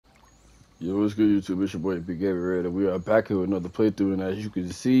Yo, what's good, YouTube? It's your boy Big Gabby Red, and we are back here with another playthrough. And as you can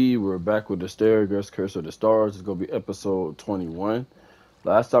see, we're back with the Asterigos Curse of the Stars. It's gonna be episode 21.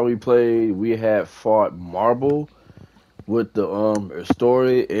 Last time we played, we had fought Marble with the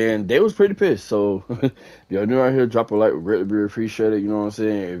Aristoi, and they was pretty pissed. So, if y'all new out here, drop a like, would greatly be appreciated. You know what I'm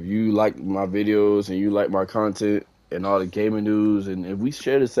saying? If you like my videos and you like my content and all the gaming news, and if we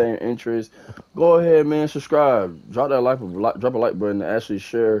share the same interests, go ahead, man, subscribe, drop that drop a like button to actually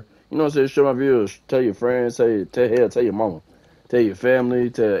share. You know what I'm saying? Share my videos. Tell your friends. Tell your mama. Tell your family.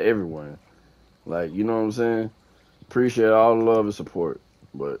 Tell everyone. Like, you know what I'm saying? Appreciate all the love and support.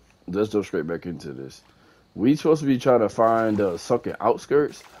 But let's go straight back into this. We supposed to be trying to find the sunken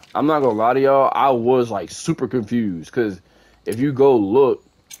outskirts. I'm not gonna lie to y'all. I was like super confused because if you go look,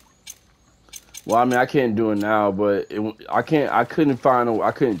 well, I mean, I can't do it now, but I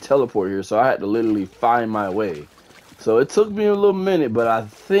couldn't teleport here, so I had to literally find my way. So it took me a little minute, but I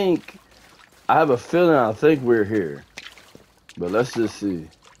have a feeling I think we're here. But let's just see.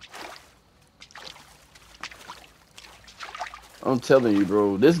 I'm telling you,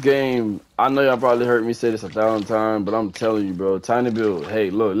 bro, this game, I know y'all probably heard me say this 1,000 times, but I'm telling you, bro, Tiny Build,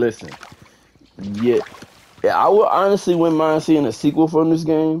 hey, look, listen. Yeah, I would honestly wouldn't mind seeing a sequel from this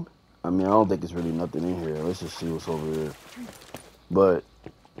game. I mean, I don't think it's really nothing in here. Let's just see what's over here. But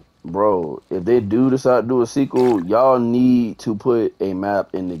bro, if they do decide to do a sequel, y'all need to put a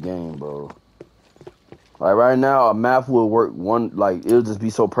map in the game, bro. Like right now, a map will work like it'll just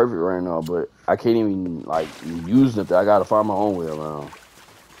be so perfect right now, but I can't even like use it. I gotta find my own way around.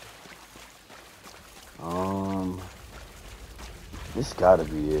 This gotta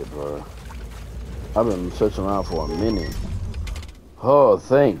be it, bro. I've been searching around for a minute. Oh,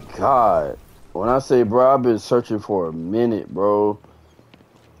 thank God. When I say, bro, I've been searching for a minute, bro.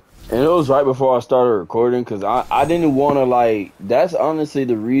 And it was right before I started recording because I didn't want to, like, that's honestly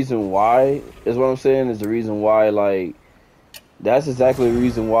the reason why, is what I'm saying, is the reason why, like, that's exactly the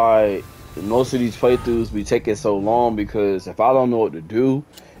reason why most of these playthroughs be taking so long, because if I don't know what to do,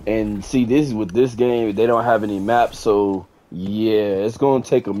 and see, this with this game, they don't have any maps, so, yeah, it's going to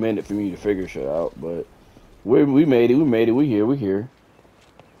take a minute for me to figure shit out, but we made it, we here.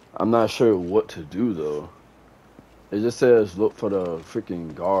 I'm not sure what to do, though. It just says look for the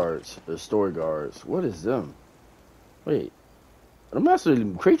freaking guards, the story guards. What is them? Wait, are them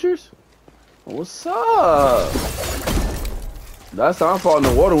actually creatures? What's up? That's how I fought in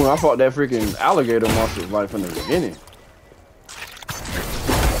the water when I fought that freaking alligator monster right from the beginning.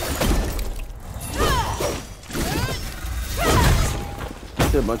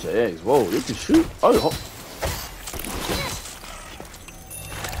 That's a bunch of eggs. Whoa, you can shoot. Oh.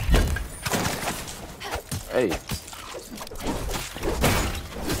 Hey.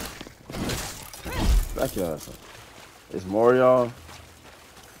 Back your ass up. It's more, y'all.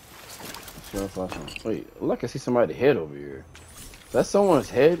 Wait, look, I see somebody's head over here. That's someone's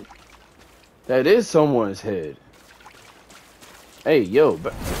head? That is someone's head. Hey, yo.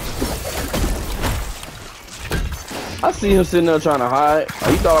 I see him sitting there trying to hide.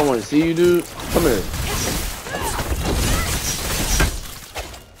 Oh, you thought I wanted to see you, dude? Come here.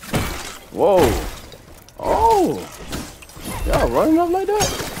 Whoa. Oh. Y'all running up like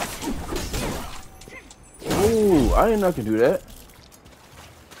that? Ooh, I didn't know I could do that.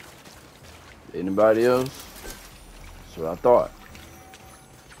 Anybody else? That's what I thought.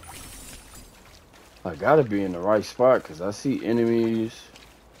 I gotta be in the right spot because I see enemies.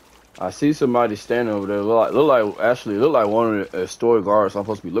 I see somebody standing over there. Look like one of the story guards I'm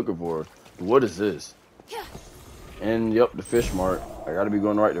supposed to be looking for. What is this? And yep, the fish mark. I gotta be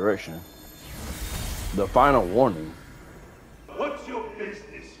going the right direction. The final warning. What's your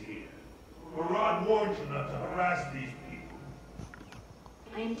business here? Barad warned you not to harass these people.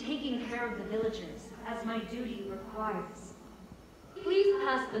 I am taking care of the villagers, as my duty requires. Please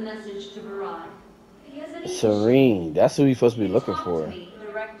pass the message to Barad. If he has any Seryne, that's who he's supposed to be looking for. Talk to me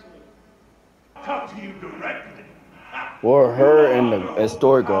directly. Talk to you directly. Or her and the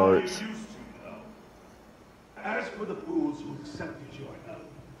Asterigos guards. As for the fools who accepted your help,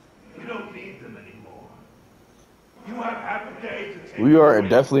 you don't need them anymore. You have half a day to take. We are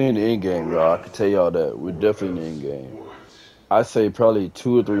definitely in the end game, y'all. I can tell y'all that. We're definitely in the end game. I'd say probably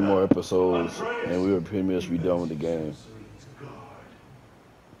 2 or 3 more episodes, and we would pretty much be done with the game.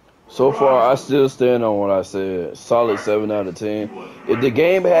 So far, I still stand on what I said. Solid 7 out of 10. If the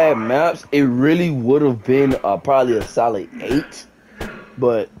game had maps, it really would have been probably a solid 8.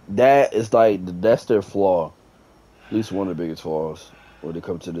 But that is like, that's their flaw. At least one of the biggest flaws when it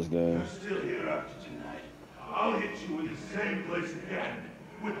comes to this game. You're still here after tonight. I'll hit you in the same place again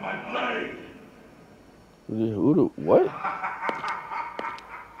with my blade. What?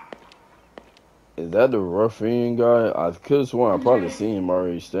 Is that the ruffian guy? I could have sworn I probably seen him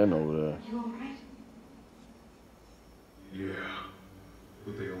already standing over there. You alright? Yeah,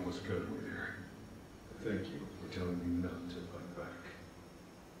 but they almost got me there. Thank you for telling me not to fight back.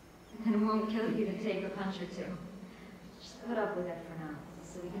 And it won't kill you to take a punch or two. Just put up with it for now,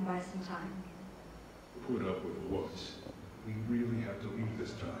 so we can buy some time. Put up with what? We really have to leave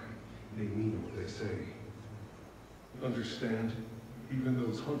this time. They mean what they say. Understand? Even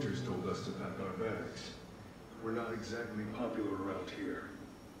those hunters told us to pack our bags. We're not exactly popular around here.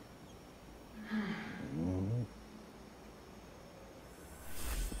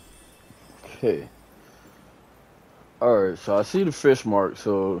 Okay. Alright, so I see the fish mark,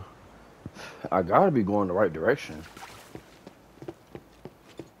 so I gotta be going the right direction.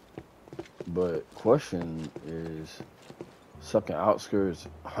 But question is, Sunken Outskirts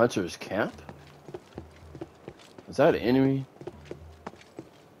Hunters Camp? Is that an enemy?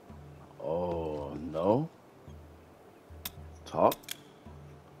 Oh no. Talk.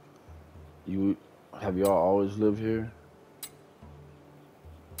 Have y'all always lived here?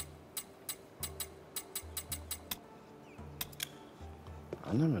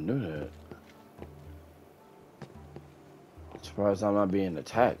 I never knew that. I'm surprised I'm not being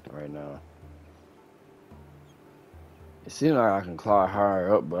attacked right now. It seems like I can climb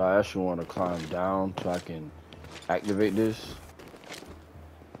higher up, but I actually want to climb down so I can activate this.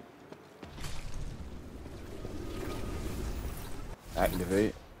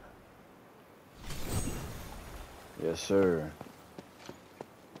 Activate. Yes, sir.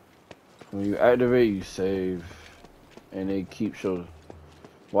 When you activate, you save, and they keep showing.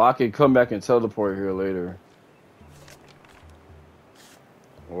 Well, I can come back and teleport here later.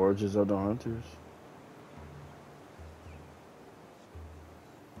 Origins of the Hunters.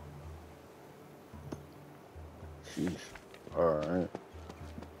 Jeez. Alright.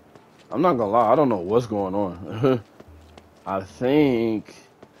 I'm not gonna lie, I don't know what's going on. I think,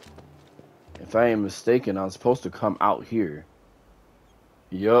 if I ain't mistaken, I'm supposed to come out here.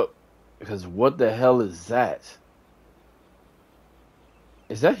 Yup. Because what the hell is that?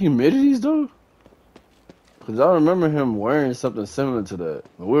 Is that Humidity's though? Because I remember him wearing something similar to that.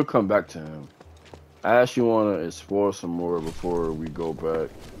 But we'll come back to him. I actually want to explore some more before we go back.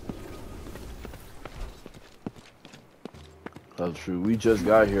 That's true. We just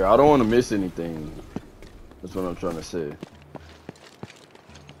got here. I don't want to miss anything. That's what I'm trying to say.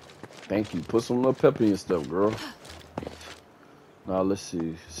 Thank you. Put some little pepper in your stuff, girl. Now let's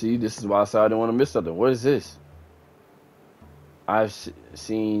see. See, this is why I said I didn't want to miss something. What is this? I've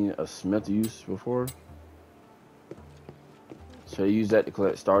seen a smith use before. So you use that to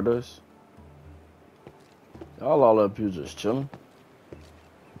collect stardust. Y'all all up here just chilling.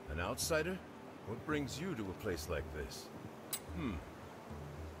 An outsider? What brings you to a place like this?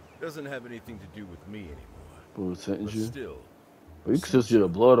 Doesn't have anything to do with me anymore. Who sent you? Still. But you can still see the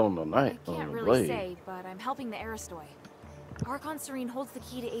blood on the knife. I can't really say, but I'm helping the Aristoi. Archon Seryne holds the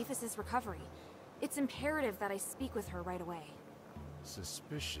key to Aphis's recovery. It's imperative that I speak with her right away.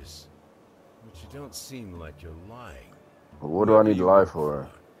 Suspicious. But you don't seem like you're lying. But what do I need to lie for?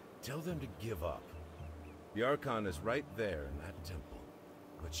 Tell them to give up. The Archon is right there in that temple.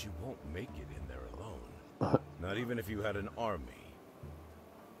 But you won't make it in there alone. Not even if you had an army.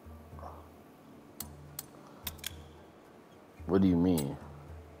 What do you mean?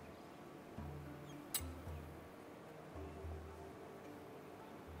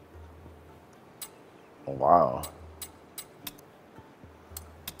 Oh, wow.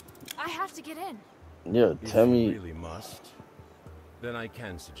 I have to get in. Yeah, tell me. If you really must, then I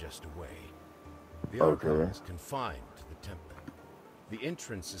can suggest a way. The Archon is confined to the temple. The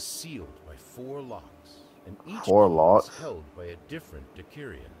entrance is sealed by 4 locks, and each key is held by a different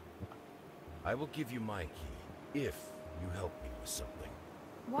Decurion. I will give you my key if you help me with something.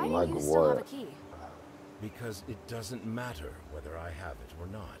 Why do you still have a key? Because it doesn't matter whether I have it or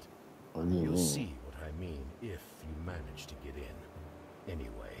not. What do you You'll mean? see what I mean if you manage to get in.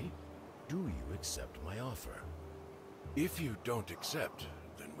 Anyway, do you accept my offer? If you don't accept,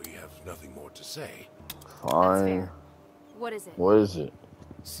 then we have nothing more to say. Fine. What is it? What is it?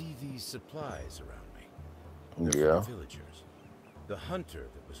 See these supplies around me? They're for the villagers. The hunter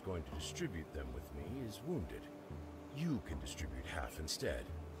that was going to distribute them with me is wounded. You can distribute half instead.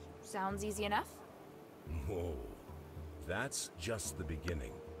 Sounds easy enough. Whoa. That's just the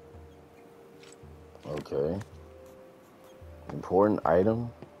beginning. Okay. Important item?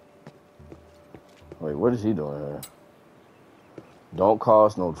 Wait, what is he doing here? Don't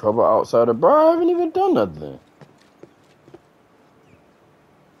cause no trouble outsider. Bro, I haven't even done nothing.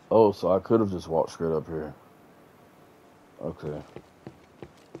 Oh, so I could have just walked straight up here. Okay.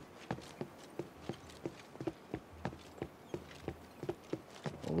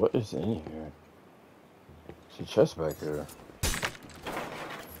 what is in here? There's a chest back here.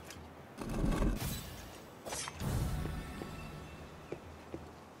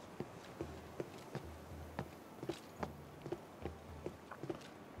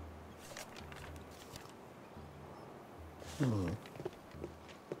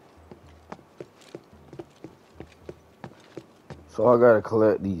 So I gotta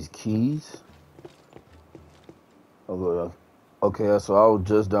collect these keys. Okay, so I was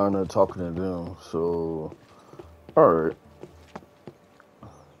just down there talking to them. So, alright.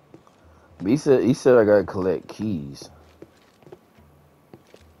 He said I gotta collect keys.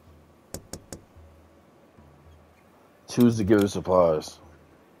 Choose to give it supplies.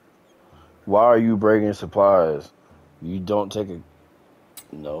 Why are you bringing supplies? You don't take a...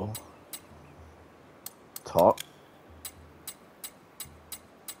 No. Talk.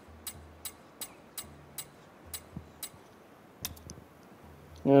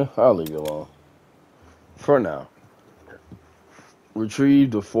 Yeah, I'll leave you alone. For now. Retrieve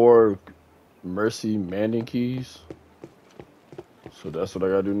the 4 Mercy Manding keys. So that's what I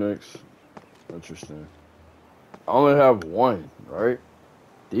gotta do next. Interesting. I only have 1, right?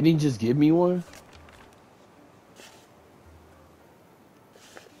 Didn't he just give me 1?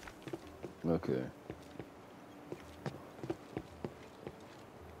 Okay.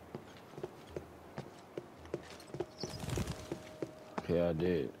 Okay, I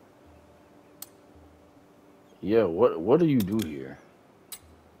did. Yeah, what do you do here?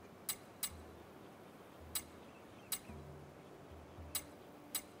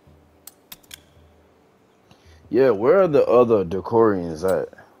 Yeah, where are the other Decorians at?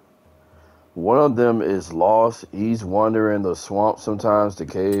 One of them is lost. He's wandering the swamp sometimes, the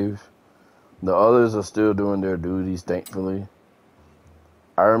cave. The others are still doing their duties, thankfully.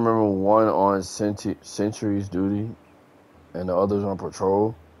 I remember one on sentry's duty and the others on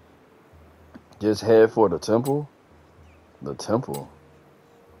patrol. Just head for the temple. The temple.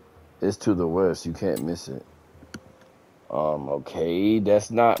 It's to the west. You can't miss it. Okay,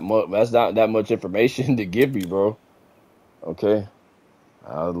 that's not that much information to give me, bro. Okay,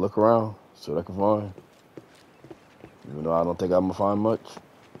 I'll look around, see what I can find. Even though I don't think I'm gonna find much.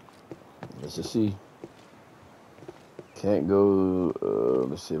 Let's just see. Can't go.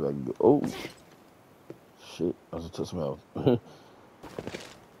 Let's see if I can go. Oh, shit! I was touching my health.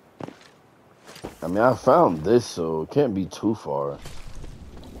 I mean, I found this, so it can't be too far.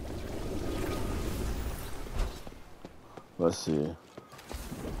 Let's see.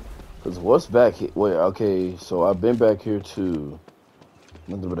 Because what's back here? Wait, okay, so I've been back here too.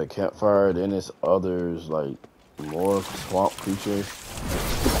 Nothing but a campfire. Then there's others, like, more swamp creatures.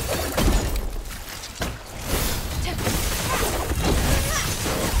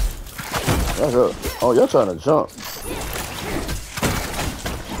 Back up. Oh, y'all trying to jump.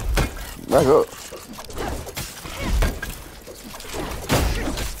 Back up.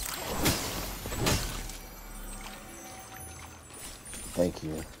 Thank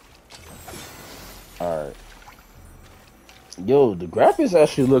you. Alright. Yo, the graphics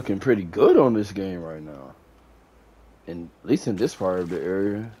actually looking pretty good on this game right now. And at least in this part of the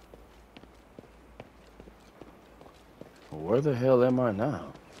area. Where the hell am I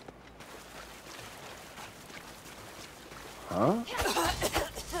now? Huh?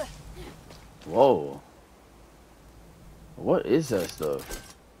 Whoa. What is that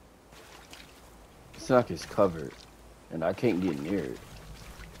stuff? It's like it's covered. And I can't get near it.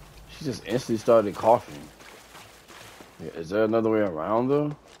 She just instantly started coughing. Yeah, is there another way around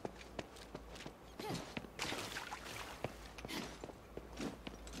though?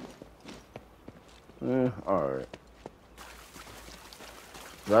 Alright.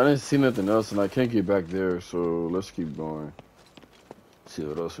 I didn't see nothing else and I can't get back there, so let's keep going. See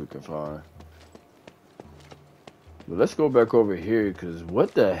what else we can find. But let's go back over here, because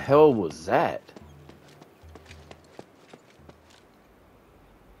what the hell was that?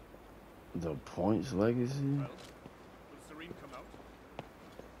 The Points Legacy? Will Seryne come out?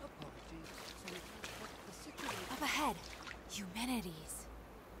 Up ahead, humanities.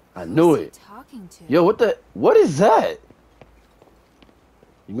 I knew it. Talking to? Yo, what is that?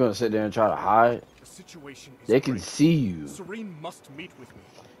 You gonna sit there and try to hide? The situation is They can grave. see you. Seryne must meet with me.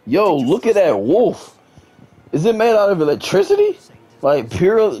 Yo, look at that wolf. Is it made out of electricity? Like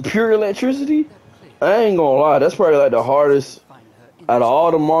pure electricity? I ain't gonna lie, that's probably like the hardest out of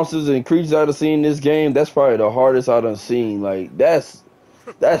all the monsters and creatures I've seen in this game. That's probably the hardest I've done seen. Like that's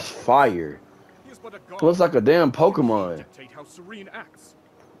fire. He is but a god. Looks like a damn Pokemon. Dictate how Seryne acts.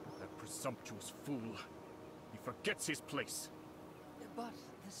 That presumptuous fool. He forgets his place. But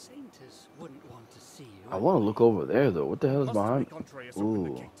The Saintess wouldn't want to see you. I want to look over there though. What the hell is behind?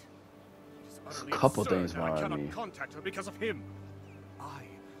 Ooh, There's a couple things I behind cannot me. contact her because of him. I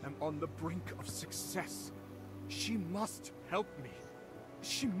am on the brink of success. She must help me.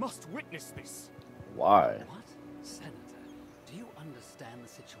 She must witness this. Why? What? Senator, do you understand the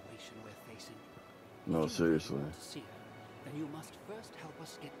situation we're facing? No, If you really seriously. want to see her, then you must first help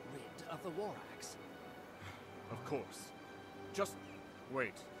us get rid of the war axe. Of course. Just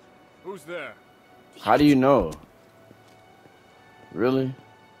wait. Who's there? How do you know? Really?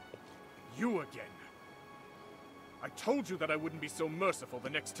 You again. I told you that I wouldn't be so merciful the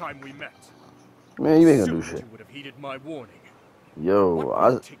next time we met. Man, you ain't gonna do Soon shit. you would have heeded my warning.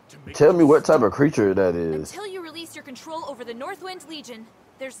 Yo, tell me what type of creature that is. Until you release your control over the Northwind Legion,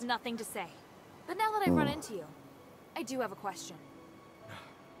 there's nothing to say. But now that I've run into you, I do have a question.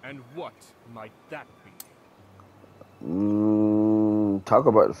 And what might that be? Talk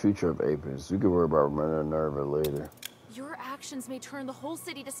about the future of Apis. We can worry about running Nerva later. Your actions may turn the whole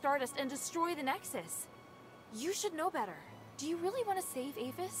city to Stardust and destroy the Nexus. You should know better. Do you really want to save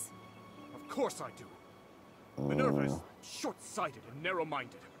Apis? Of course I do. Minerva is short-sighted and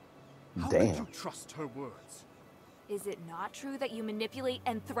narrow-minded. How Damn. could you trust her words? Is it not true that you manipulate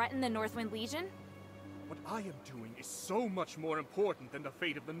and threaten the Northwind Legion? What I am doing is so much more important than the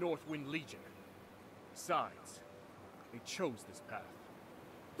fate of the Northwind Legion. Besides, they chose this path.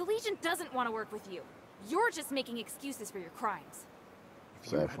 The Legion doesn't want to work with you. You're just making excuses for your crimes.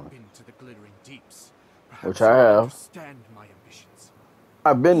 If you Exactly. had been to the Glittering Deeps, Which perhaps I you would have. understand my ambitions.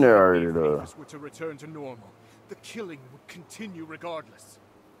 I've been there already If though. Apis were to return to normal, the killing would continue regardless.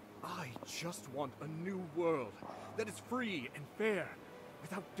 I just want a new world that is free and fair,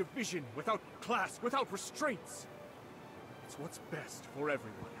 without division, without class, without restraints. It's what's best for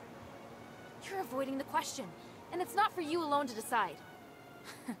everyone. You're avoiding the question, and it's not for you alone to decide.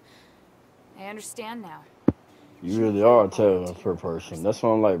 I understand now. You really are a tale per person. That's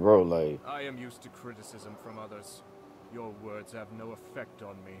why I'm like, bro, like, I am used to criticism from others. Your words have no effect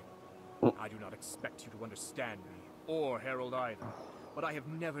on me. I do not expect you to understand me, or Harold either. But I have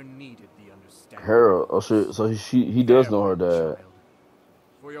never needed the understanding. Harold. Oh shit. So he does know her Farewell, dad. child.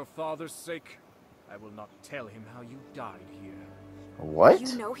 For your father's sake, I will not tell him how you died here. What?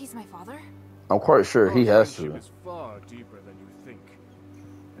 You know he's my father? I'm quite sure he Our has friendship to. is far deeper than you think,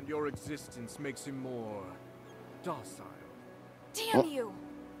 and your existence makes him more docile. Damn you!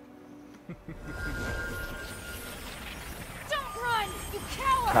 Don't run, you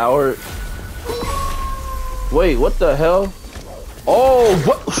coward! Coward. Wait, what the hell? Oh,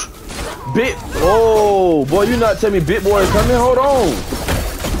 what? Bit. Oh, boy, you not telling me Bit Boy is coming? Hold on.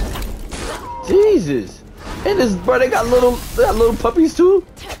 Jesus. And this, bro, they got little puppies too?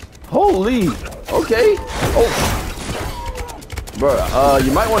 Holy. Okay. Oh. Bro,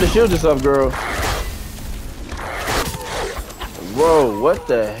 you might want to shield yourself, girl. Bro, what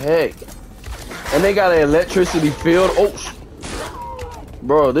the heck? And they got an electricity field. Oh,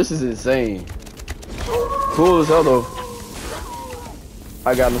 bro, this is insane. Cool as hell though.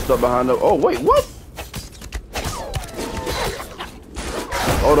 I got him stuck behind them. Oh wait, what?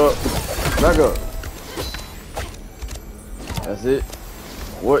 Hold up. Back up. That's it.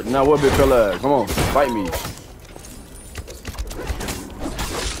 What now? What big fella? Come on, fight me.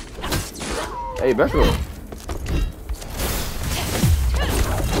 Hey, back up.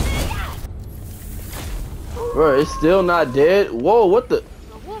 Bro, it's still not dead. Whoa, what the?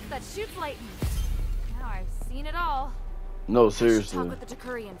 The wolf that shoots lightning. Now I've seen it all. No, I should seriously. talk with the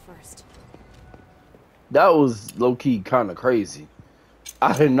Takurian first. That was low-key kind of crazy.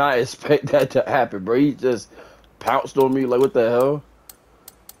 I did not expect that to happen, bro. He just pounced on me like, what the hell?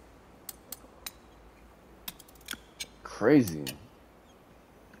 Crazy.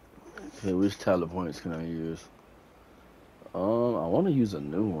 Okay, which talent points can I use? I want to use a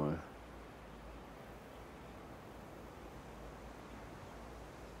new one.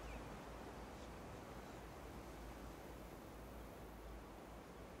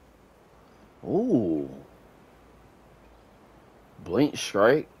 Ooh. Blink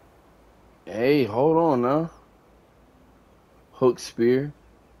strike. Hey, hold on now. Hook spear.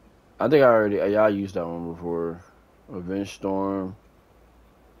 I think I used that one before. Avenge storm.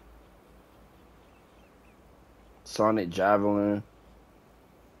 Sonic javelin.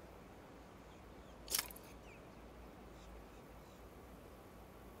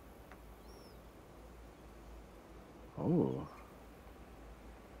 Oh.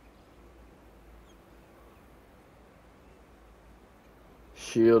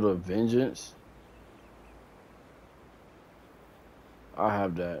 Shield of Vengeance. I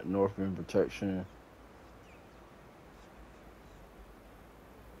have that. Northwind Protection.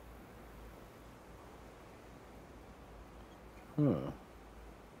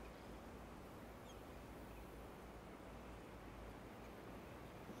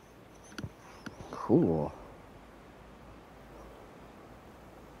 Cool.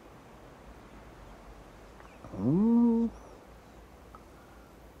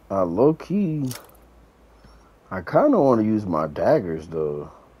 Low key, I kind of want to use my daggers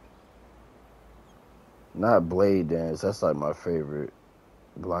though. Not blade dance. That's like my favorite.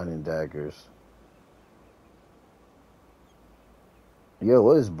 Blinding daggers. Yeah,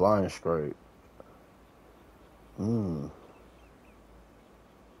 what is blind strike?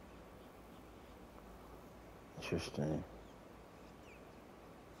 Interesting.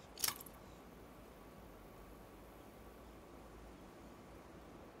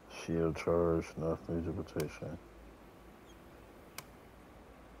 Shield charge, enough major protection.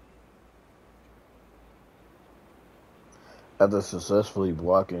 After successfully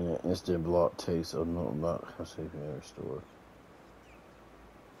blocking an instant block takes a no not saving and restore.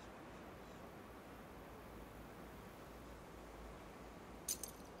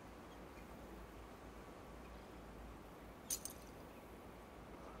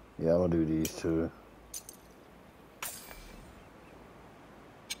 Yeah, I'm gonna do these two.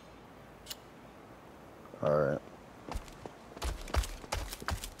 Alright.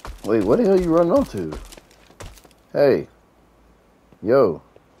 Wait, what the hell you running off to? Hey. Yo.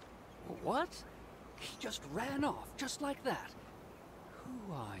 What? He just ran off, just like that.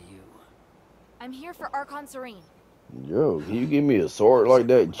 Who are you? I'm here for Archon Seryne. Yo, can you give me a sword like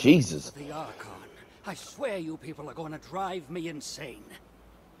that? Jesus. The Archon. I swear you people are going to drive me insane.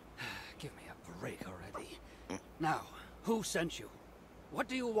 Give me a break already. Now, who sent you? What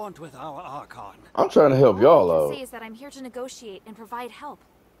do you want with our Archon? I'm trying to help y'all All I out. can say is that I'm here to negotiate and provide help.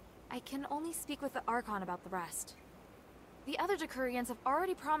 I can only speak with the Archon about the rest. The other Decurions have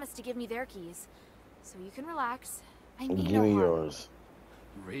already promised to give me their keys, so you can relax. I mean Give me no harm. yours.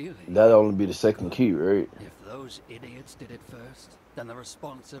 Really? That'll only be the second key, right? If those idiots did it first, then the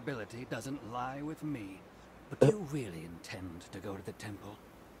responsibility doesn't lie with me. But do you really intend to go to the temple?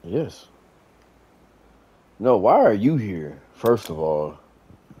 Yes. No, why are you here? First of all,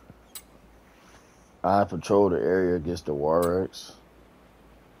 I patrol the area against the Warrex.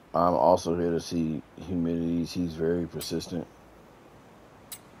 I'm also here to see Humanities. He's very persistent.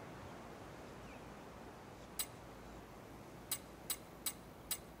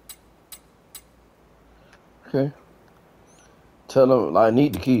 Okay. Tell him I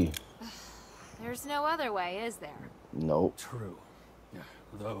need the key. There's no other way, is there? Nope. True.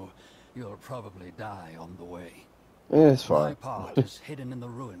 Though you'll probably die on the way. Yeah, it's fine. My part is hidden in the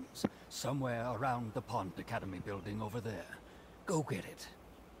ruins, somewhere around the Pont Academy building over there. Go get it.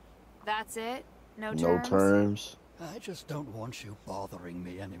 That's it? No terms? No terms. I just don't want you bothering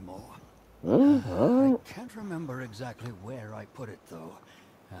me anymore. Alright. I can't remember exactly where I put it, though.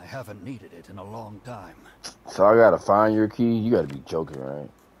 I haven't needed it in a long time. So I gotta find your key? You gotta be joking, right?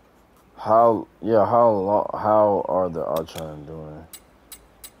 How are the Archon doing?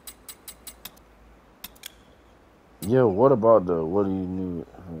 Yeah, what about what do you need?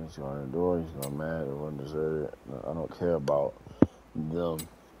 He's gonna endure, he's gonna mad or undeserved. I don't care about them.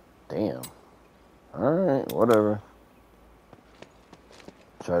 Damn. Alright, whatever.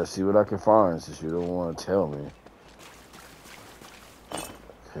 Try to see what I can find since you don't want to tell me.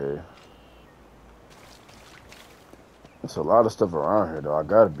 Okay. There's a lot of stuff around here though. I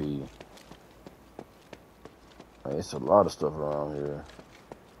gotta be. It's a lot of stuff around here.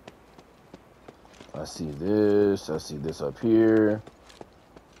 I see this up here.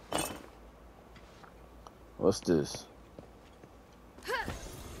 What's this?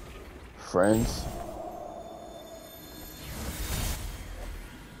 Friends?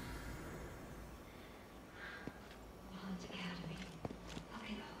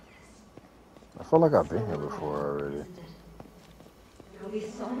 I feel like I've been here before already. There will be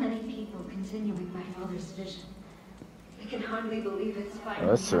so many people continuing my father's vision. I can hardly believe it's finally.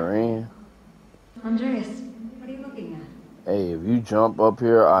 That's Seryne. Andreas, what are you looking at? Hey, if you jump up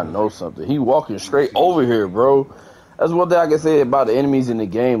here, I know something. He walking straight over here, bro. That's one thing I can say about the enemies in the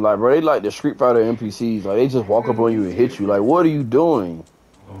game. Like, bro, they like the Street Fighter NPCs. Like, they just walk up on you and hit you. Like, what are you doing?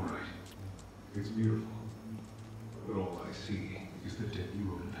 All right. It's beautiful. But all I see is the dead you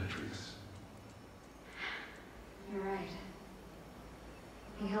wrote in Petrius. You're right.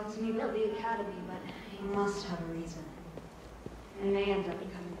 He helped me build the academy, but he must have a reason. I may end up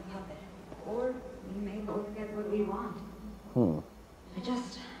becoming a puppet. Or we may both get what we want. I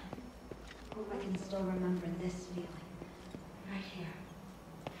just hope I can still remember this feeling. Right here.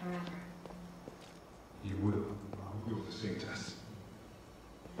 Forever. You will. You're the saintess.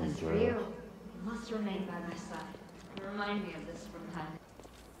 As for you, you must remain by my side. Remind me of this from time.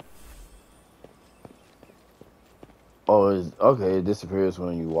 Oh, okay, it disappears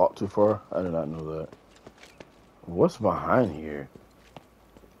when you walk too far? I did not know that. What's behind here?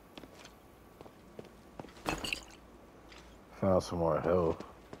 Found some more health.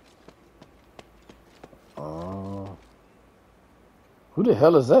 Who the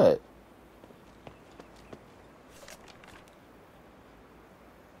hell is that?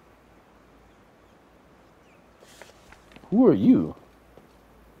 Who are you?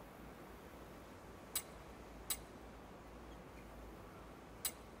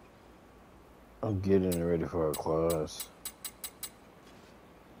 I'm getting ready for a class.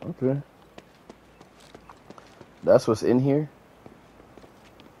 Okay. That's what's in here?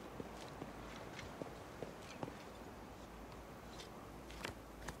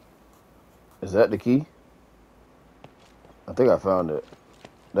 Is that the key? I think I found it.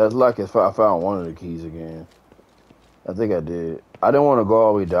 That's like if I found one of the keys again. I think I did. I didn't want to go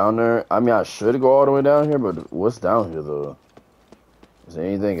all the way down there. I mean, I should go all the way down here, but what's down here, though? Is there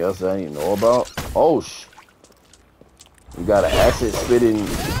anything else that I need to know about? Oh, you got an acid spitting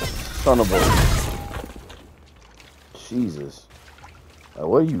son of a... Jesus. Like,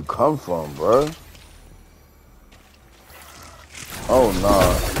 where you come from, bro? Oh,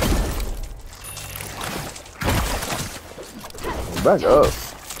 nah. Back up.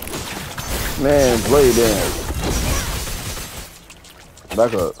 Man, blade dance.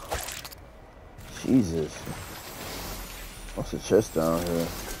 Back up. Jesus. What's the chest down here?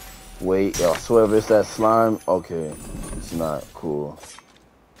 Wait, I swear if it's that slime. Okay. It's not cool.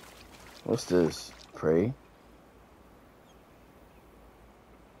 What's this? Pray?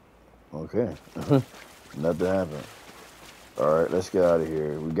 Okay. Nothing happened. Alright, let's get out of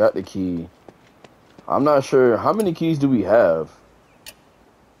here. We got the key. I'm not sure. How many keys do we have?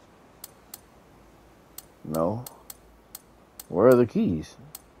 No. Where are the keys?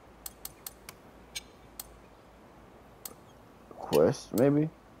 Quest, maybe?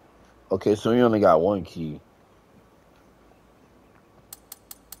 Okay, so we only got one key.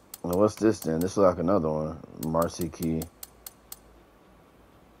 Well, what's this then? This is like another one. Marcy key.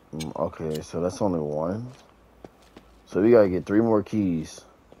 Okay, so that's only one. So we gotta get 3 more keys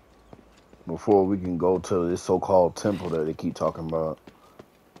before we can go to this so-called temple that they keep talking about.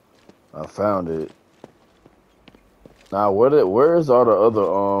 I found it. Now, where's all the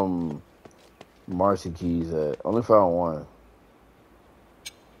other Marcy keys at? Only found one.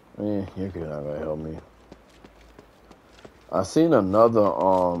 You're not gonna help me. I seen another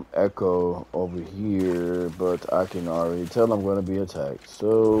echo over here, but I can already tell I'm gonna be attacked.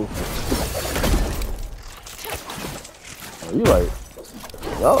 So, are you like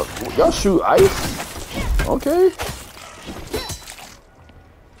y'all shoot ice? Okay.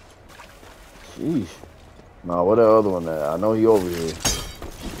 Sheesh. Nah, what the other one at? I know he over here.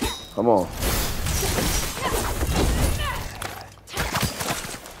 Come on.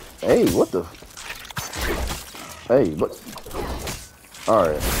 Hey, what the? Hey, what?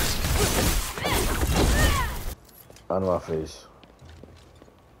 Alright. Out of my face.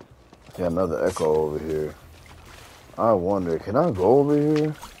 Got another echo over here. I wonder, can I go over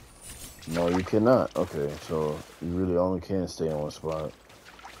here? No, you cannot. Okay, so you really only can stay in one spot.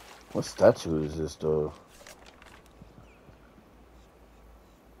 What statue is this, though?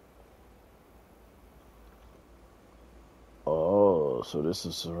 Oh, so this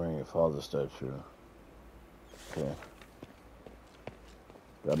is Seryne father statue. Okay.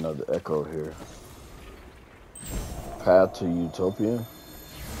 Got another echo here. Path to Utopia.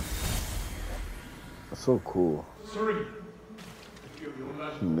 That's so cool. Seryne, if you're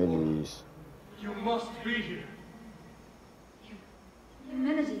the Humanities. you must be here.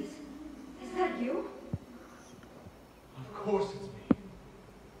 Humanities. Is that you? Of course it's me.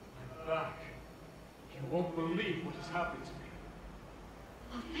 I'm back. You won't believe what has happened to me.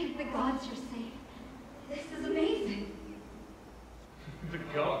 Oh, thank the gods you're safe. This is amazing. The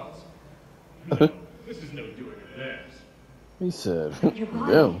gods? No, this is no doing of theirs. He said, Your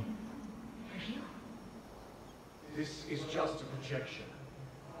body. them. For you. This is just a projection,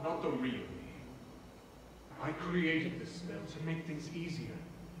 not the real me. I created this spell to make things easier.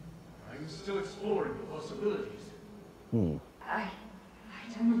 I'm still exploring the possibilities. I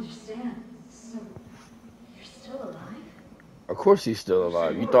don't understand. So, you're still alive? Of course he's still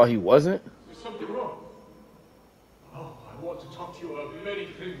alive. You thought he wasn't? There's something wrong. Oh, I want to talk to you about many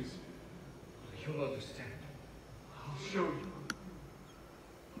things. You'll understand. I'll show you.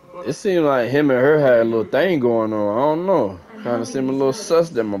 But It seemed like him and her had a little thing going on. I don't know. Kind of seemed a little sus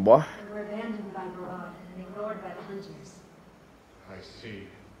there, my boy. They were abandoned by Barad and ignored by the hunters. I see.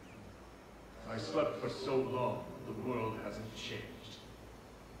 I slept for so long, the world hasn't changed.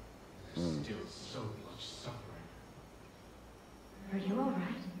 There's still so much suffering. Are you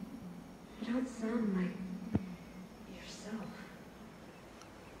alright? You don't sound like yourself.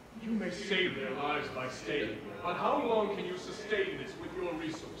 You may save their lives by staying, but how long can you sustain this with your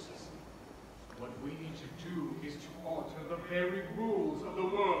resources? What we need to do is to alter the very rules of the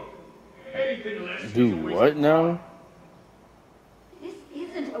world. Anything less is a Do waste what of now? time. This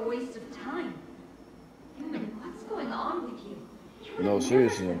isn't a waste of time. Human, what's going on with you? You would No, have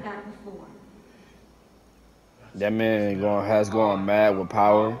seriously. never said that before. That man has gone mad with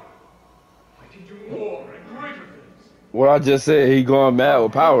power. I can do more and greater things. What I just said, he gone mad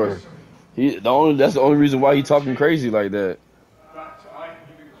with power. That's the only reason why he talking crazy like that. In fact, I am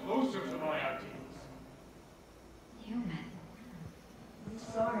even closer to my ideals. Human. I'm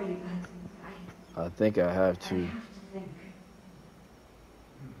sorry, but I think I have I to. have to think.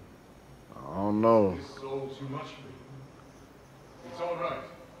 I don't know. This is all too much for you. It's all right.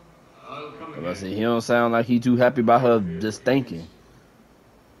 I'll come Cause I said again. he don't sound like he too happy about her just thinking.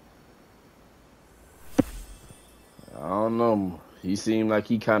 I don't know. He seemed like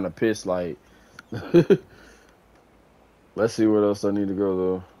he kind of pissed. Like, let's see where else I need to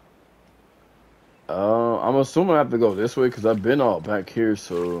go though. I'm assuming I have to go this way because I've been all back here.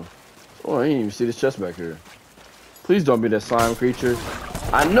 So, oh, I didn't even see this chest back here. Please don't be that slime creature.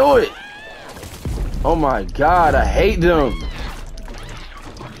 I knew it. Oh my God, I hate them.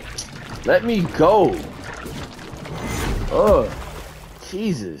 Let me go. Ugh.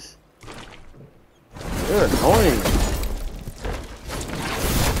 Jesus. They're annoying.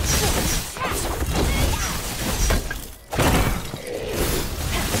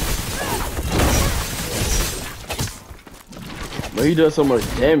 But he does so much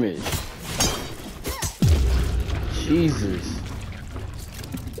damage. Jesus.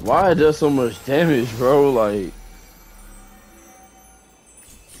 Why it does so much damage, bro? Like,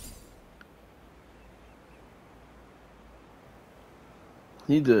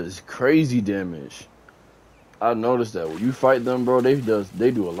 he does crazy damage. I noticed that when you fight them, bro, they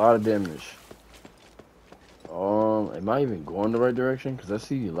do a lot of damage. Am I even going the right direction? Cause I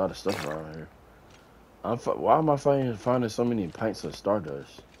see a lot of stuff around here. Why am I finding so many pints of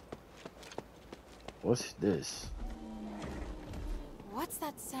stardust? What's this? What's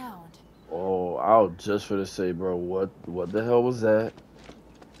that sound? Oh, I was just for to say, bro, what the hell was that?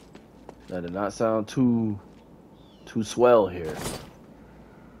 That did not sound too swell here.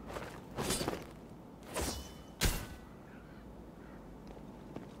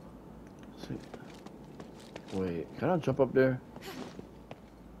 Wait, can I jump up there?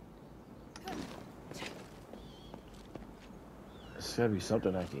 It's gotta be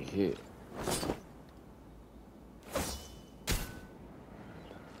something I can hit.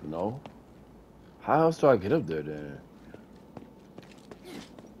 No? How else do I get up there then?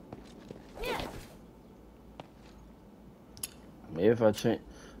 Maybe if I change,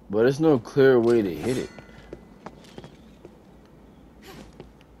 but there's no clear way to hit it.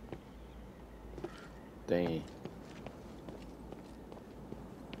 Dang.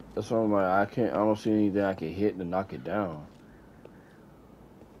 That's why I'm like, I don't see anything I can hit to knock it down.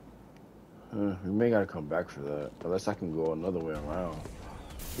 We may gotta come back for that, unless I can go another way around.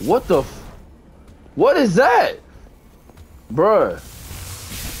 What the what is that? Bruh.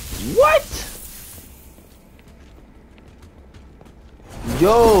 What?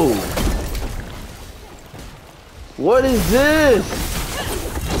 Yo. What is this?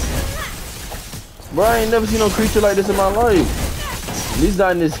 Bro, I ain't never seen no creature like this in my life. At least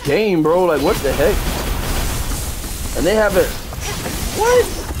not in this game, bro. Like, what the heck? And they have it. What?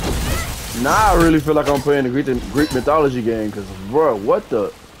 Nah, I really feel like I'm playing the Greek mythology game, because, bro, what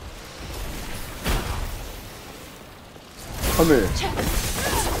the? Come here.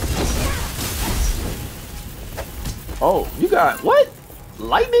 Oh, you got, what?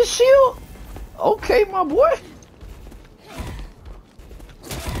 Lightning shield? Okay, my boy.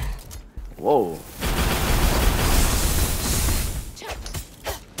 Whoa.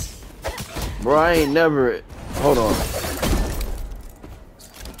 Bro, I ain't never, hold on.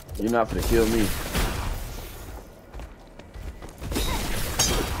 You're not gonna kill me.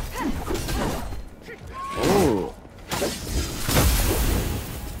 Oh.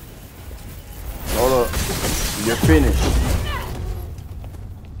 Hold up. You're finished.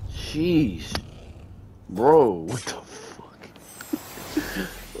 Jeez. Bro, what the fuck?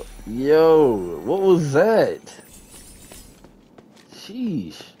 Yo, what was that?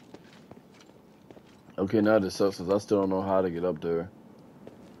 Jeez. Okay, now this sucks because I still don't know how to get up there.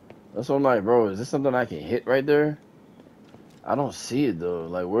 That's what I'm like, bro. Is this something I can hit right there? I don't see it though.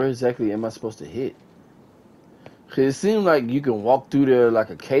 Like, where exactly am I supposed to hit? Cause it seems like you can walk through there like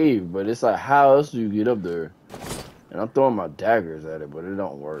a cave, but it's like, how else do you get up there? And I'm throwing my daggers at it, but it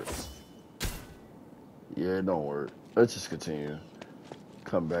don't work. Yeah, it don't work. Let's just continue.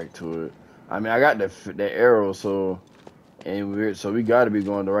 Come back to it. I mean, I got the arrow, so we got to be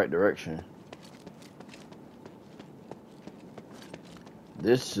going the right direction.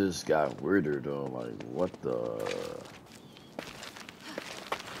 This just got weirder though. Like, what the?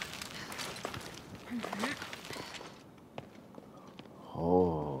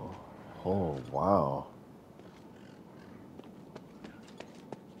 Oh, wow.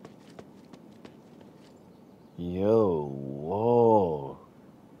 Yo, whoa.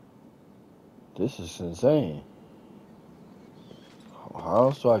 This is insane. How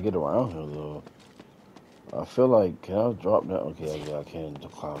else do I get around here, though? I feel like, can I drop down? Okay, yeah, I can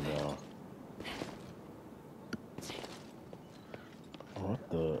climb down. What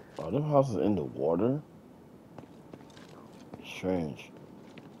the? Are them houses in the water? Strange.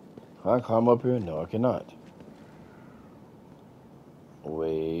 Can I climb up here? No, I cannot.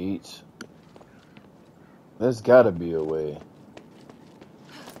 Wait. There's gotta be a way.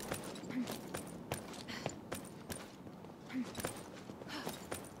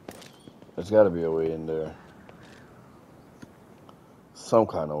 There's gotta be a way in there. Some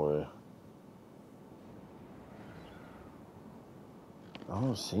kind of way. I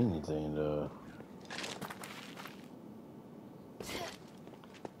don't see anything though.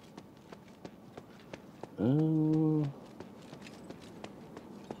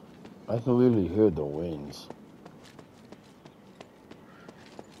 I can literally hear the winds.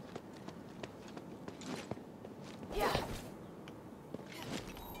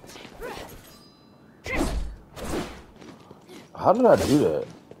 How did I do that?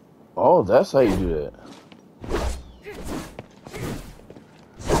 Oh, that's how you do that.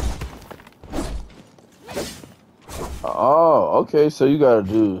 Oh, okay, so you gotta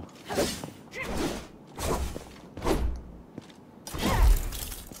do...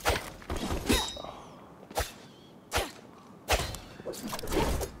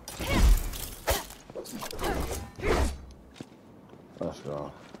 Let's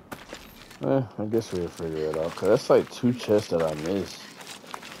go. I guess we'll figure it out, cause that's like 2 chests that I missed.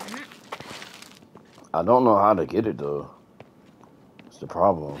 I don't know how to get it though. It's the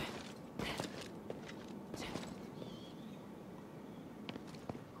problem.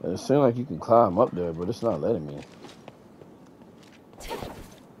 It seems like you can climb up there, but it's not letting me.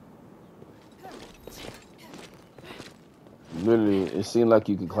 Literally, it seemed like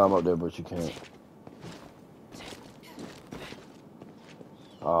you could climb up there, but you can't.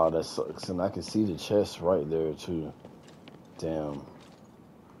 Oh, that sucks. And I can see the chest right there, too. Damn.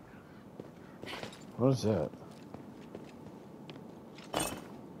 What is that?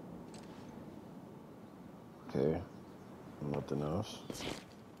 Okay. Nothing else.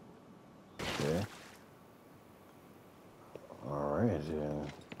 Okay. Alright then.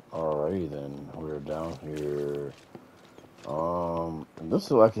 Alrighty then. We're down here. This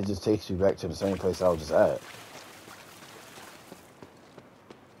looks like it just takes you back to the same place I was just at.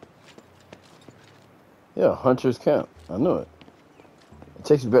 Yeah, Hunter's Camp. I knew it. It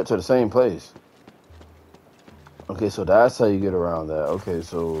takes you back to the same place. Okay, so that's how you get around that. Okay,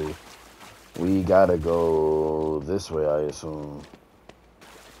 so we gotta go this way, I assume.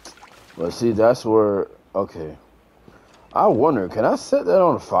 But see, that's where... Okay. I wonder, can I set that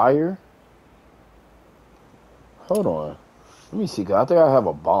on fire? Hold on. Let me see, 'cause I think I have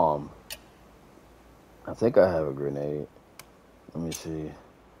a bomb. I think I have a grenade. Let me see.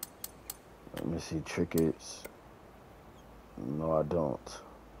 Let me see, trinkets. No, I don't.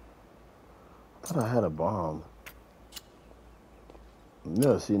 I thought I had a bomb.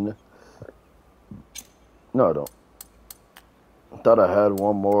 No, see, no, I don't. I thought I had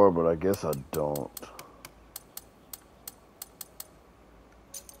one more, but I guess I don't.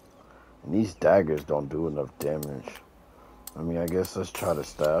 And these daggers don't do enough damage. I mean, I guess let's try the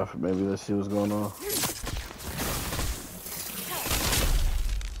staff. Maybe let's see what's going on.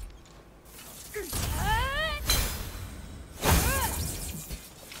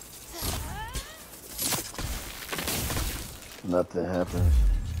 Nothing happens.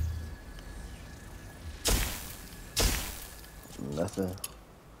 Nothing.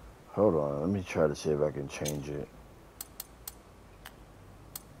 Hold on, let me try to see if I can change it.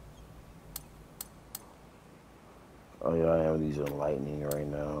 Oh yeah, I am using lightning right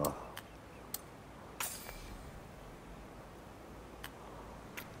now.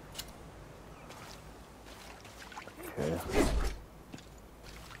 Okay.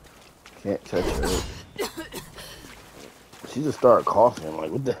 Can't touch it. She just started coughing. I'm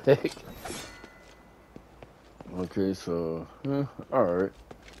like, what the heck? Okay, so, alright.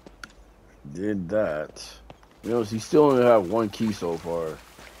 Did that. You know, she still only have one key so far.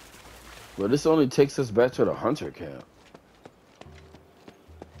 But this only takes us back to the hunter camp.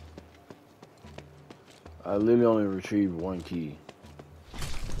 I literally only retrieved one key.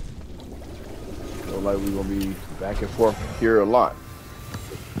 So like we're gonna be back and forth here a lot.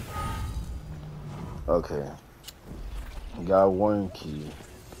 Okay. Got one key.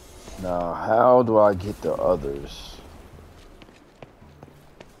 Now how do I get the others?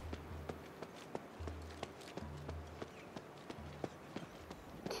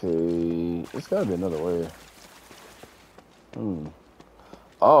 Okay, it's gotta be another way.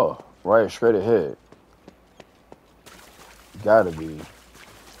 Oh, right, straight ahead. Gotta be.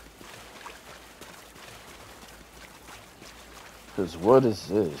 Cause what is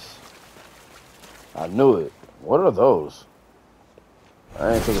this? I knew it. What are those?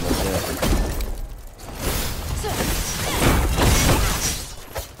 I ain't taking no chances.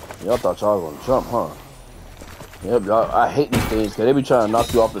 Y'all thought y'all was gonna jump, huh? Yep, y'all. I hate these things because they be trying to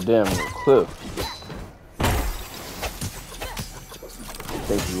knock you off the damn cliff.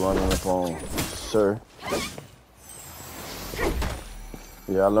 Thank you, running up on, sir.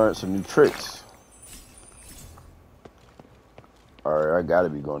 Yeah, I learned some new tricks. Alright, I gotta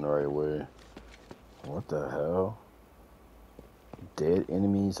be going the right way. What the hell? Dead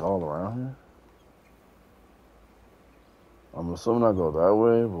enemies all around here? I'm assuming I go that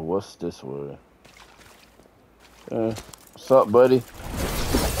way, but what's this way? What's up, buddy?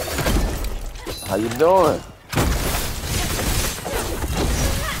 How you doing?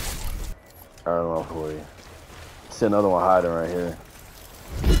 I don't know for you. See another one hiding right here.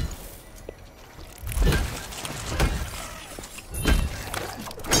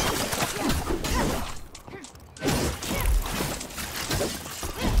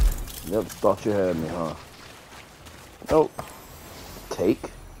 Yep, thought you had me, huh? Nope. Take.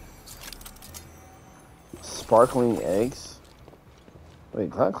 Sparkling eggs.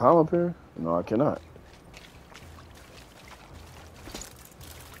 Wait, can I climb up here? No, I cannot.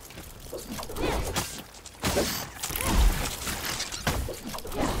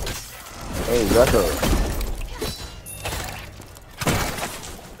 Hey,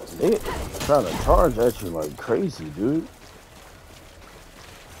 they trying to charge at you like crazy, dude.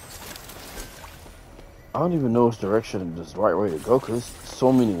 I don't even know which direction is the right way to go because there's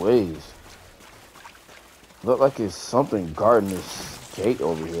so many ways. Look like it's something guarding this gate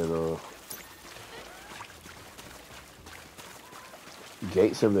over here, though.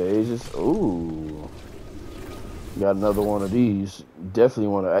 Gates of the Ages. Ooh. Got another one of these. Definitely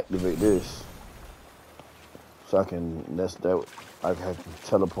want to activate this. So I can, I can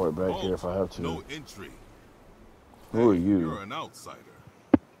teleport back here if I have to. No entry. Who are you? You're an outsider.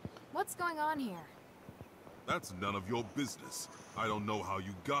 What's going on here? That's none of your business. I don't know how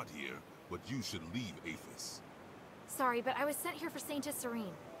you got here, but you should leave Aphis. Sorry, but I was sent here for Saintess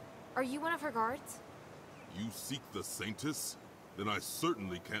Seryne. Are you one of her guards? You seek the Saintess? Then I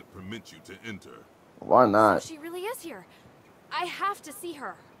certainly can't permit you to enter. Why not? So she really is here. I have to see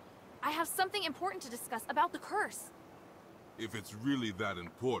her. I have something important to discuss about the curse. If it's really that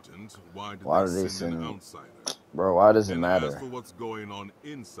important, why did they send an outsider? Bro, why does it matter? As for what's going on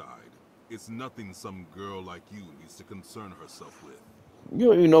inside, it's nothing some girl like you needs to concern herself with. You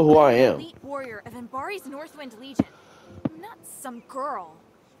don't even know who I am. Elite warrior of Embari's Northwind Legion. Not some girl.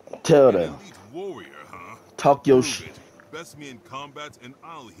 Tell them. Elite warrior, huh? Talk your shit. Best me in combat and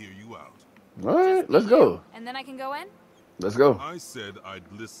I'll hear you out. Alright, let's go. And then I can go in? Let's go. I said I'd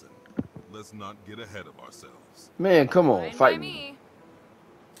listen. Let's not get ahead of ourselves. Man, come on, Fine fight by me.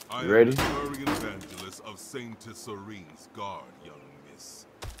 I You ready? am the recurring evangelist of Saintess Seryne's guard, young miss.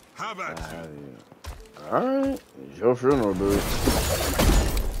 Have at you. Alright, it's your funeral, dude.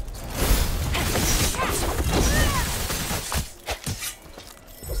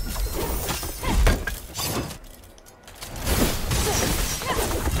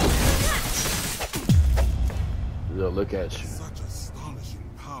 Yo, look at you. Such astonishing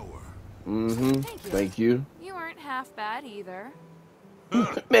power. Mm-hmm. Thank you. You weren't half bad either.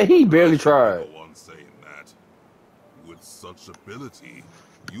 Man, he barely tried. No one saying that. With such ability,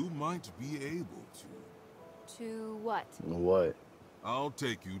 you might be able to. To what? What? I'll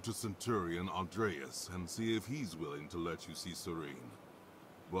take you to Centurion Andreas and see if he's willing to let you see Seryne.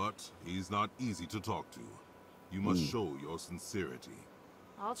 But he's not easy to talk to. You must show your sincerity.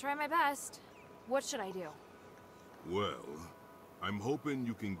 I'll try my best. What should I do? Well, I'm hoping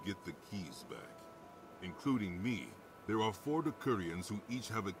you can get the keys back. Including me, there are 4 Decurions who each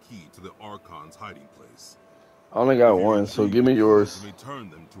have a key to the Archon's hiding place. I only got If you one, so retrieve give me the yours. keys and return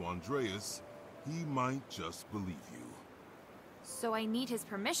them to Andreas, he might just believe you. So I need his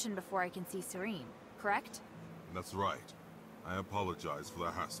permission before I can see Seryne, correct? That's right. I apologize for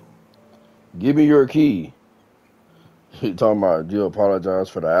the hassle. Give me your key. You talking about, do you apologize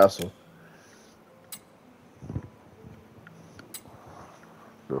for the hassle?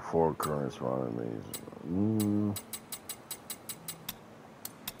 The four currents running me.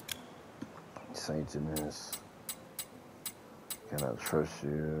 Saintiness. Can I trust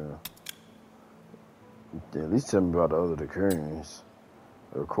you? At least tell me about the other Decurions.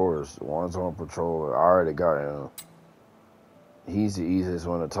 Of course, one's on patrol. I already got him. He's the easiest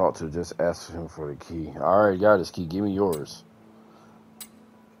one to talk to. Just ask him for the key. I already got his key. Give me yours.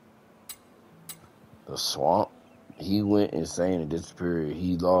 The swamp. He went insane and disappeared.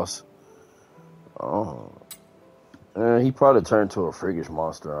 He lost. Oh. He probably turned to a freakish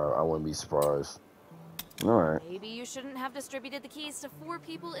monster. I wouldn't be surprised. Alright. Maybe you shouldn't have distributed the keys to 4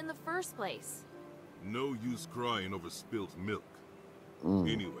 people in the first place. No use crying over spilt milk.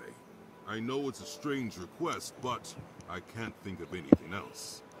 Anyway, I know it's a strange request, but I can't think of anything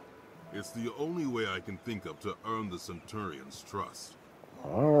else. It's the only way I can think of to earn the Centurion's trust.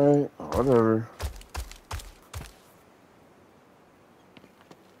 Alright, whatever.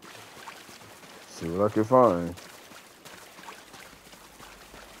 See what I can find.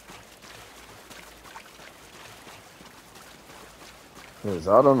 Cause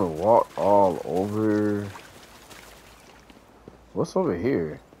I don't know, walk all over. What's over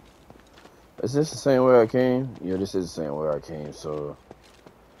here? Is this the same way I came? Yeah, this is the same way I came, so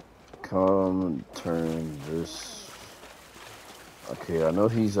come turn this. Okay, I know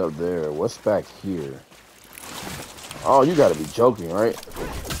he's up there. What's back here? Oh, you gotta be joking, right?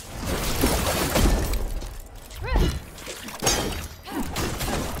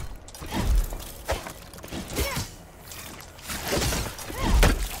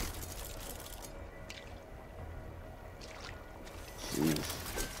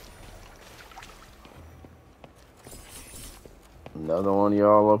 Another one of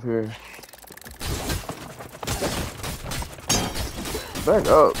y'all up here. Back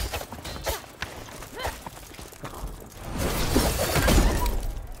up.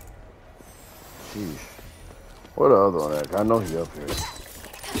 Sheesh. Where the other one at? I know he up here.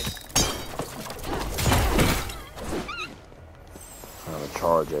 Trying to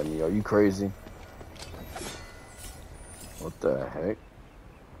charge at me. Are you crazy? What the heck?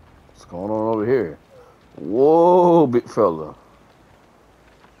 What's going on over here? Whoa, big fella.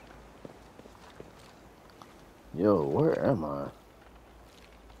 Yo, where am I?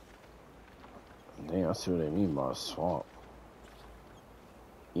 Dang, I see what they mean by swamp.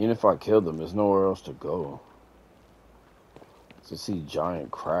 Even if I kill them, there's nowhere else to go. To see giant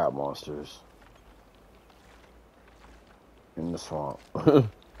crab monsters in the swamp. Yeah.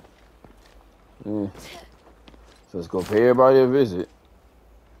 So let's go pay everybody a visit.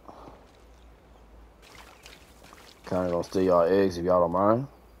 Kinda gonna steal y'all eggs if y'all don't mind.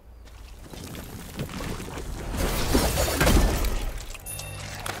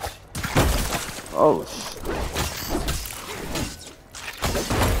 Oh,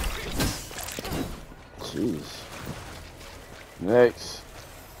 jeez. Next.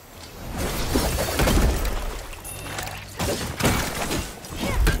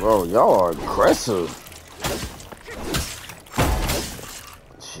 Bro, y'all are aggressive.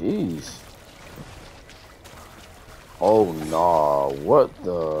 Jeez. Oh, nah. What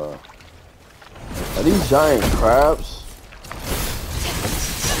the? Are these giant crabs?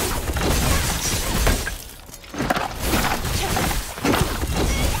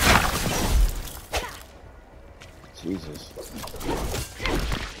 Jesus.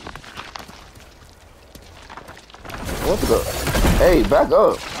 What the? Hey, back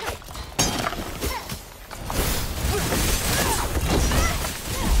up.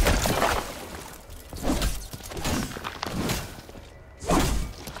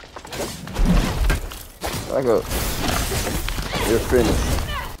 Back up. You're finished.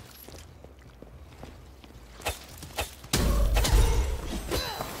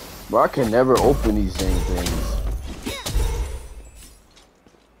 But I can never open these dang things.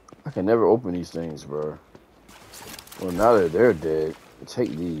 I can never open these things, bro. Well, now that they're dead,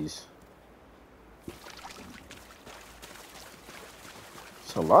 take these.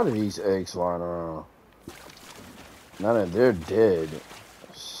 There's a lot of these eggs lying around. Now that they're dead,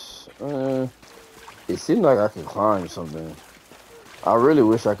 it seems like I can climb something. I really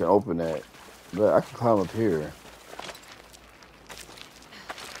wish I could open that, but I can climb up here.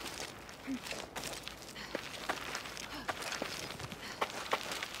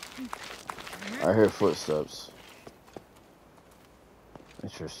 I hear footsteps.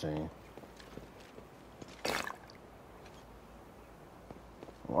 Interesting.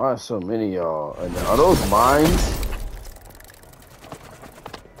 Why are so many y'all? Are those mines?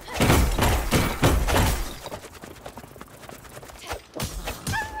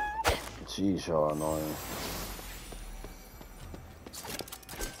 Jeez, y'all annoying.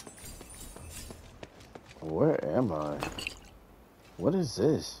 Where am I? What is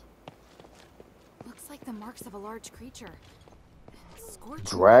this? Looks like the marks of a large creature.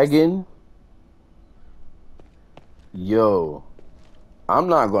 Dragon? Yo. I'm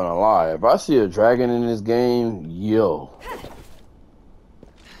not gonna lie. If I see a dragon in this game, yo.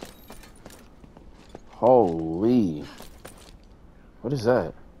 Holy. What is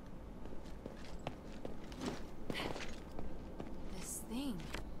that? This thing.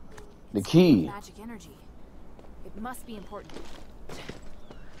 The key. Magic energy. It must be important.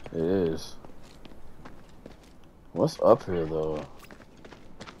 It is. What's up here though?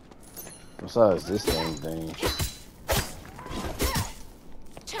 Besides this dang thing.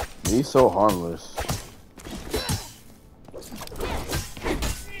 He's so harmless.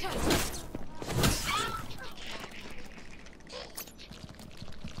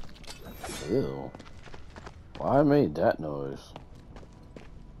 Ew. Why I made that noise?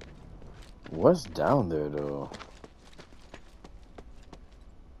 What's down there though?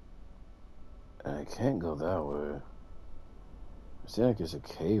 And I can't go that way. It seems like it's a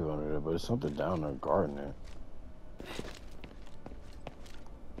cave under there, but there's something down there guarding it.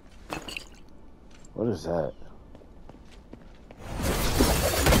 What is that?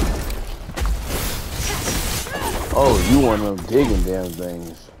 Oh, you one of them digging damn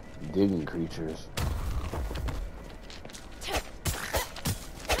things. Digging creatures.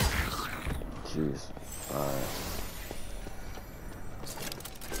 Jeez. Alright.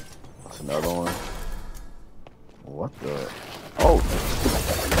 That's another one. What the? Oh!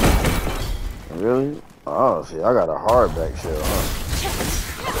 Really? Oh, see, I got a hardback shell, huh?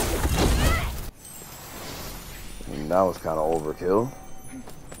 And that was kind of overkill.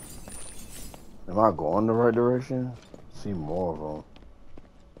 Am I going the right direction? See more of them.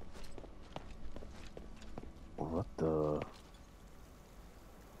 What the?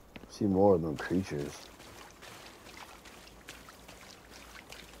 See more of them creatures.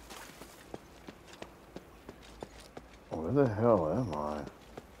 Where the hell am I?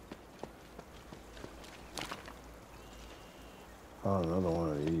 Oh, another one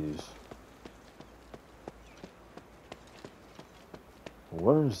of these.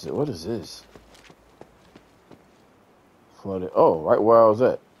 What is this? Flooded. Oh, right where I was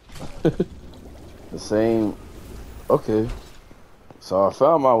at. The same. Okay. So I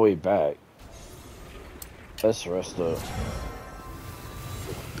found my way back. Let's rest up.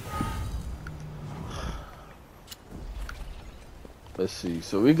 Let's see.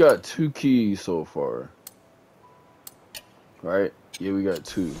 So we got 2 keys so far. Right? Yeah, we got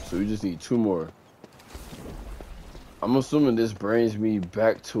 2. So we just need 2 more. I'm assuming this brings me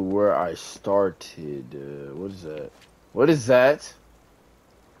back to where I started. What is that? What is that?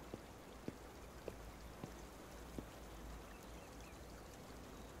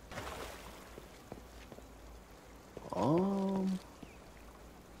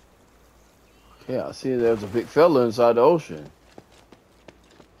 Okay, I see there's a big fella inside the ocean.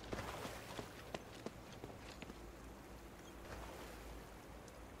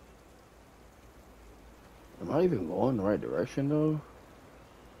 Am I even going the right direction though?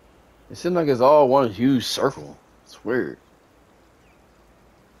 It seems like it's all one huge circle. It's weird.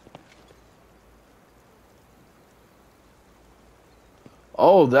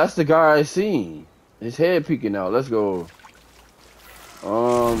 Oh, that's the guy I seen. His head peeking out. Let's go.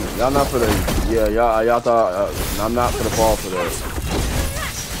 Y'all not for the. Yeah, y'all thought I'm not gonna fall for that.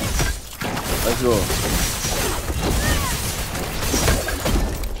 Let's go.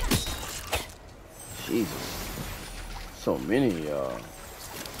 Jesus. So many of y'all.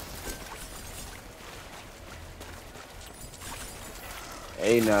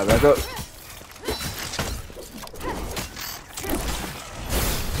 Hey, now back up.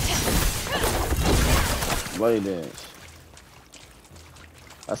 Bloody dance.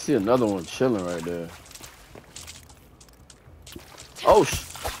 I see another one chilling right there. Oh,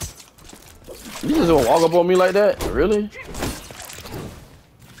 you just gonna walk up on me like that? Really?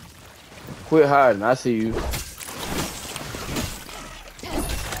 Quit hiding. I see you.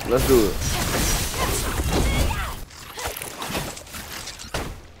 Let's do it.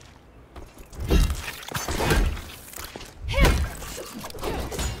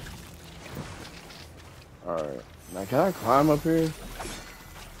 Alright. Now can I climb up here?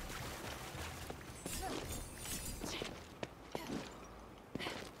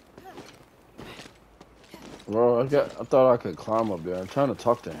 Bro, I thought I could climb up there. I'm trying to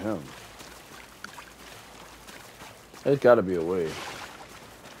talk to him. There's gotta be a way.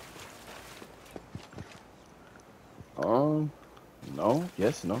 No,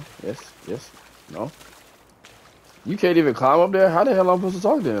 yes, no, yes, no. You can't even climb up there? How the hell am I supposed to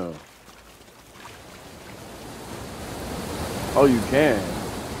talk to him? Oh, you can.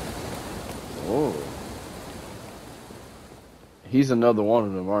 Oh. He's another one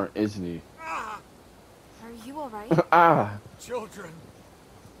of them, isn't he? Are you alright? Ah. Children.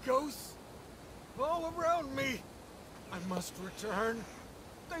 Ghosts. All around me. I must return.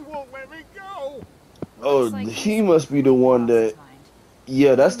 They won't let me go. Oh, he must be the one that...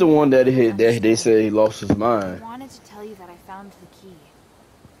 Yeah, that's the one that they say he lost his mind. I wanted to tell you that I found the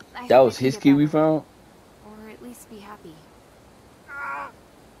key. That was his key we found? Or at least be happy. Ah!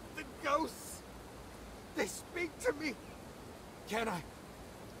 The ghosts. They speak to me. Can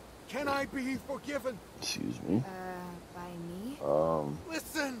I be forgiven? Excuse me. By me?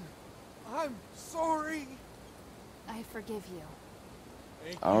 Listen. I'm sorry. I forgive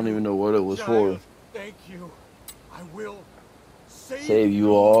you. I don't even know what it was for. Thank you. I will save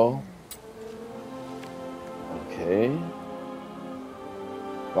you all. Okay.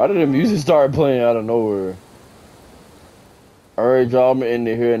 Why did the music start playing out of nowhere? Alright, y'all, I'm gonna end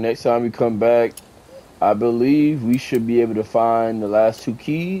it here. Next time we come back, I believe we should be able to find the last 2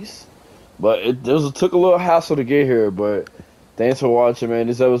 keys. But it took a little hassle to get here. But thanks for watching, man.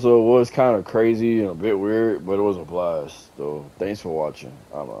 This episode was kind of crazy and a bit weird, but it was a blast. So thanks for watching.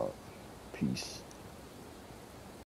 I'm out. Peace.